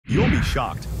You'll be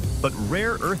shocked, but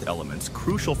rare earth elements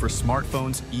crucial for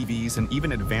smartphones, EVs, and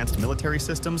even advanced military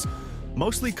systems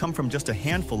mostly come from just a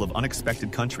handful of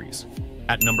unexpected countries.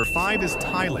 At number 5 is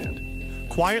Thailand,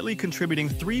 quietly contributing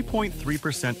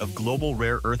 3.3% of global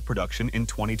rare earth production in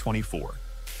 2024.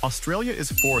 Australia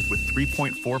is fourth with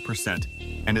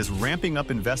 3.4% and is ramping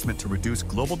up investment to reduce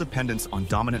global dependence on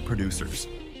dominant producers.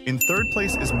 In third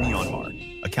place is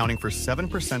Myanmar, accounting for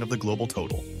 7% of the global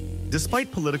total.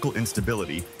 Despite political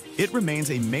instability, it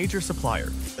remains a major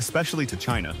supplier, especially to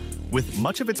China, with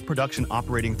much of its production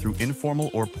operating through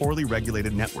informal or poorly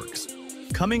regulated networks.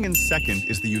 Coming in second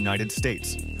is the United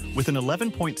States, with an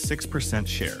 11.6%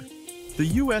 share. The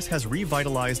U.S. has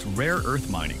revitalized rare earth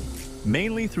mining,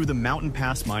 mainly through the Mountain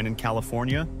Pass mine in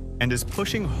California, and is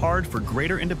pushing hard for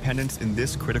greater independence in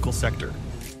this critical sector.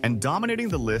 And dominating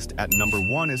the list at number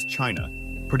 1 is China,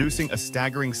 producing a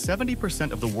staggering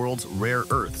 70% of the world's rare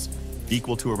earths,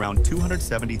 equal to around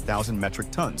 270,000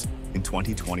 metric tons in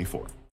 2024.